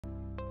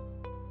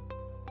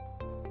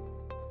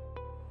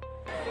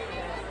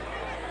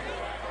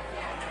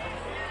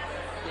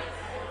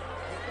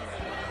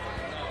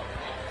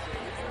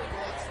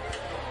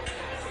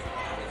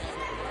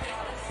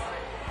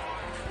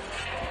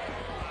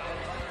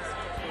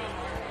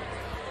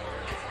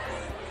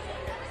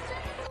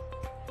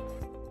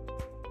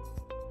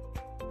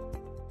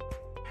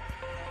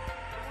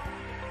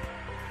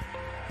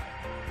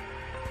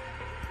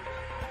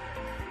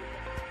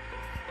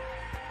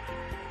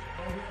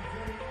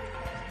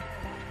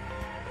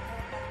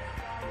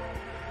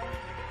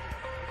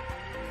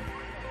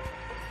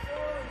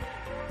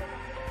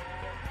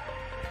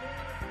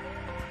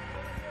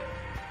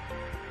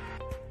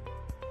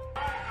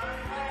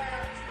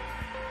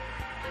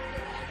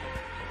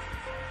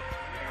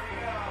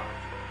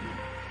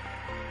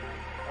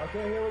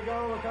Okay, here we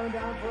go. We're coming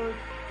down for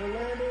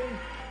landing.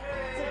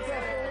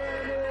 Successful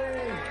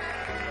landing!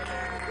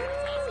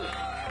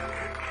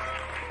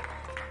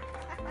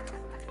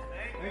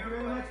 Thank you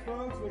very much,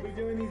 folks. We'll be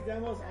doing these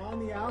demos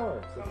on the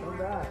hour, so come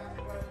back.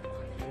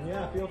 And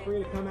yeah, feel free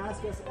to come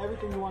ask us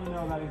everything you want to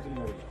know about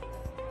engineering.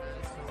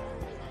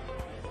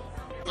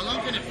 How long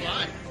can it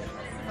fly?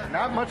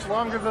 Not much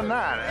longer than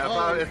that.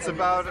 It's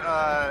about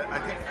I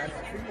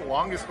think the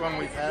longest one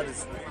we've had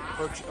is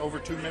over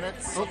 2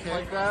 minutes, something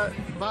like that.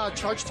 About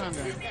charge time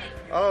then?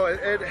 Oh,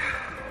 I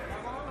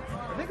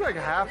think like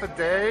half a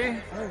day.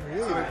 Oh,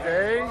 really? To a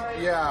day.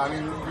 Yeah, I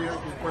mean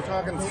we're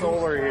talking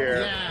solar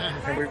here,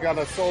 and we've got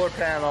a solar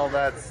panel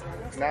that's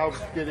now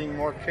getting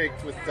more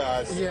caked with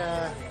dust.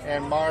 Yeah.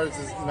 And Mars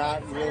is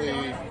not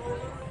really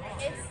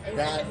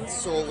that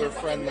solar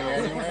friendly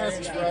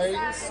anyways,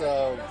 right?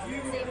 So,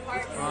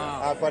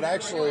 but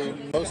actually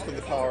most of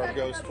the power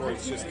goes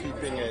towards just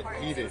keeping it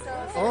heated.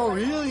 Oh,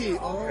 really?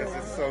 Oh. Because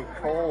it's so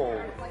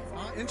cold.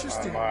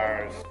 Interesting. On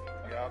Mars.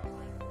 Yep.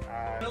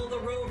 Build the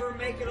rover,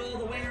 make it all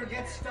the way or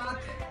get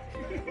stuck.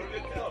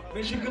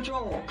 Mission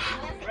control.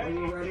 Are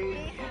you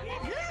ready?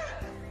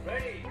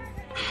 Ready.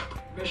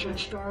 Mission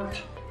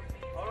start.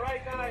 All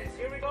right, guys,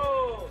 here we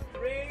go.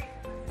 3,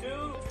 2,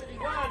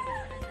 1.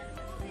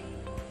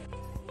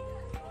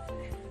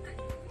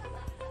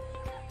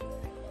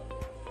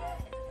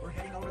 We're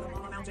heading over the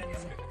Mama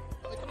Mountains.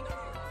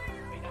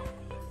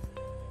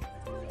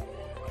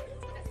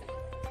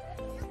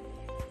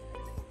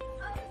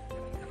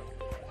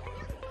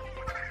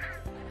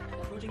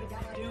 Approaching the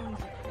Data Dunes.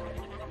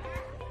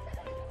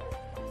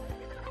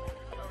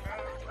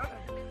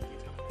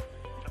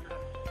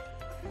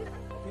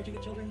 Approaching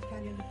the Children's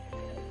Canyon.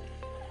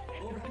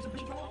 Overhead some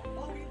fish control.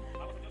 Follow you.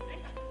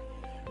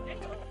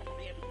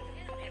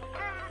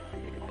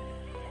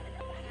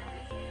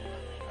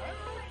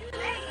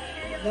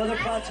 Another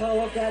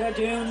plateau of Data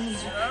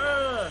Dunes.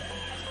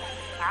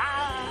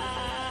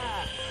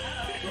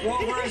 The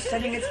rover is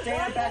sending its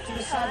data back to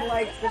the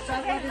satellite. The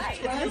satellite is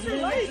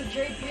transmitting it to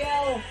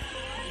JPL.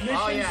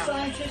 Mission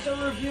scientists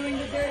are reviewing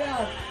the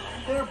data.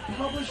 They're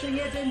publishing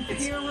it in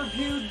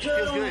peer-reviewed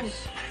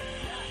journals.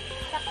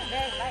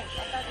 Very light. I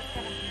thought it was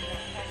gonna be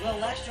A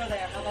little extra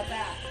there. How about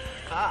that?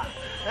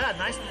 Yeah,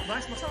 nice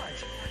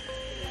massage.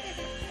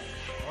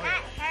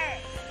 That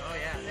hurt. Oh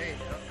yeah, there you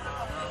go.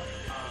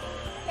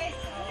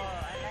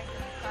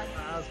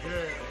 That was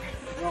good.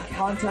 We're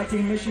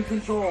contacting Mission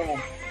Control.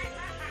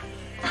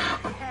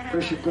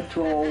 Mission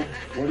Control,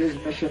 what is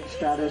mission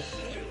status?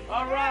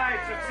 All right,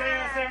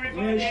 success,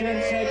 everybody.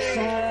 Mission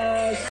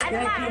success.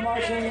 Thank you,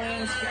 Martian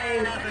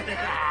Landscape.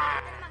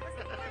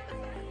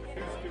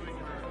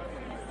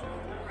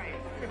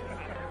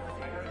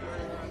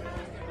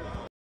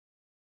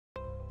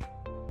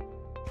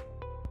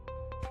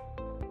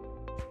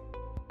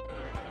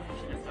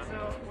 So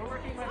we're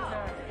working with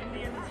the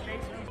Indian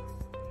Space.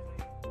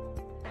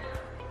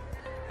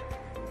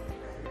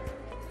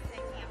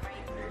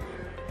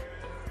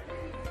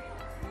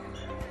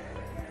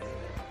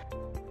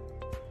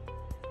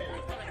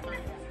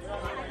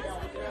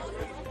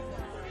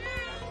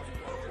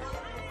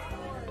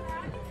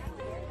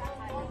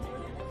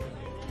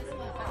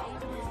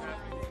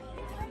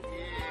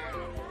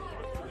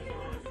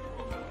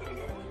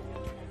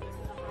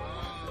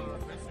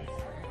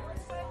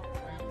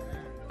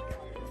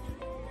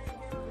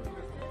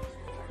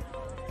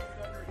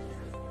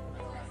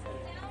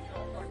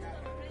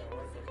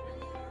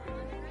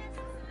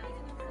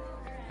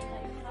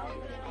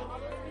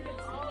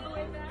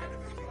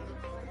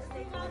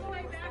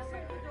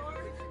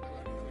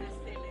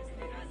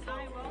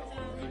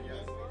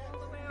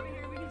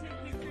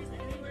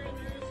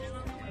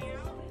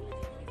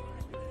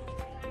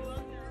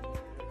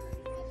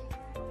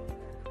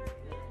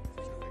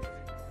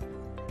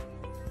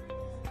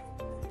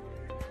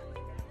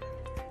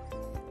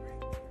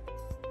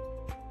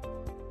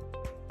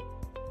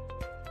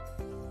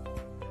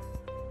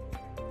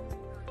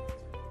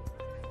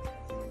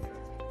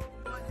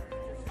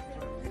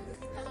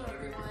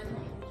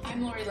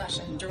 I'm Lori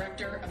Leshin,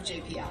 Director of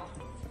JPL.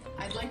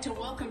 I'd like to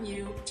welcome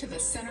you to the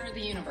center of the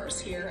universe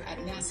here at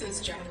NASA's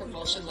Jet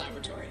Propulsion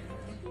Laboratory.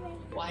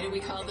 Why do we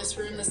call this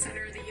room the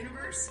center of the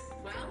universe?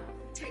 Well,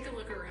 take a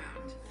look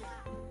around.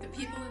 The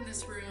people in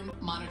this room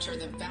monitor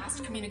the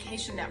vast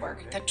communication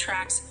network that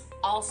tracks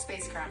all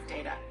spacecraft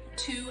data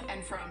to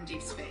and from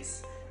deep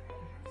space.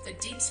 The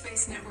Deep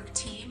Space Network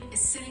team is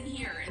sitting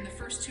here in the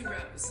first 2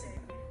 rows.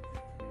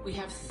 We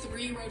have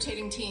 3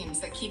 rotating teams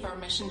that keep our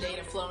mission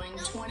data flowing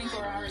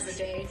 24 hours a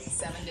day,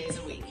 7 days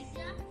a week.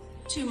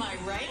 To my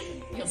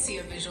right, you'll see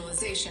a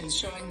visualization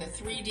showing the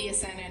 3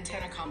 DSN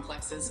antenna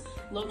complexes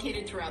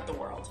located throughout the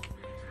world.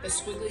 The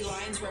squiggly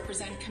lines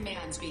represent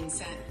commands being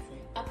sent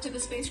up to the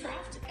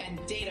spacecraft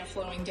and data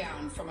flowing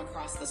down from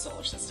across the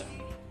solar system.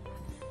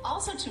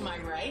 Also to my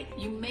right,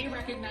 you may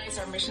recognize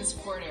our mission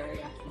support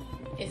area.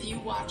 If you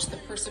watched the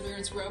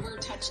Perseverance rover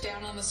touch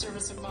down on the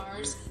surface of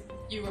Mars,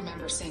 you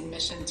remember seeing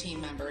mission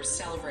team members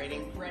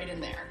celebrating right in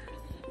there.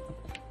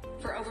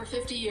 For over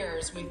 50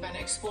 years, we've been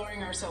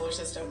exploring our solar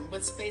system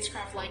with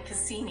spacecraft like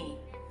Cassini,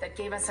 that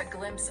gave us a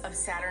glimpse of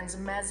Saturn's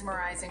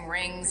mesmerizing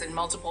rings and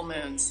multiple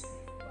moons,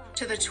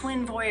 to the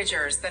twin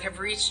Voyagers that have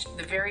reached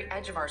the very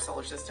edge of our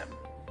solar system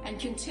and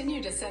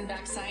continue to send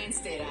back science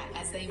data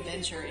as they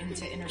venture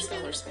into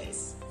interstellar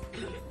space.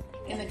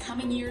 In the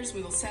coming years,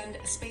 we will send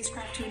a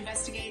spacecraft to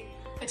investigate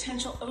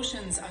potential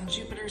oceans on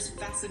Jupiter's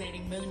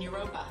fascinating moon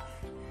Europa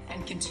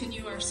and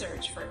continue our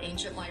search for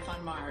ancient life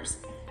on Mars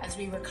as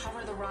we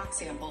recover the rock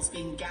samples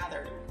being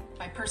gathered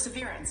by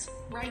Perseverance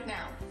right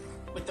now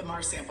with the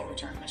Mars Sample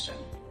Return mission.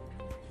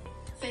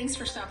 Thanks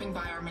for stopping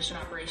by our Mission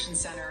Operations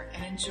Center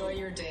and enjoy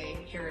your day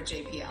here at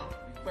JPL,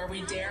 where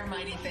we dare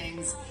mighty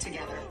things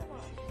together.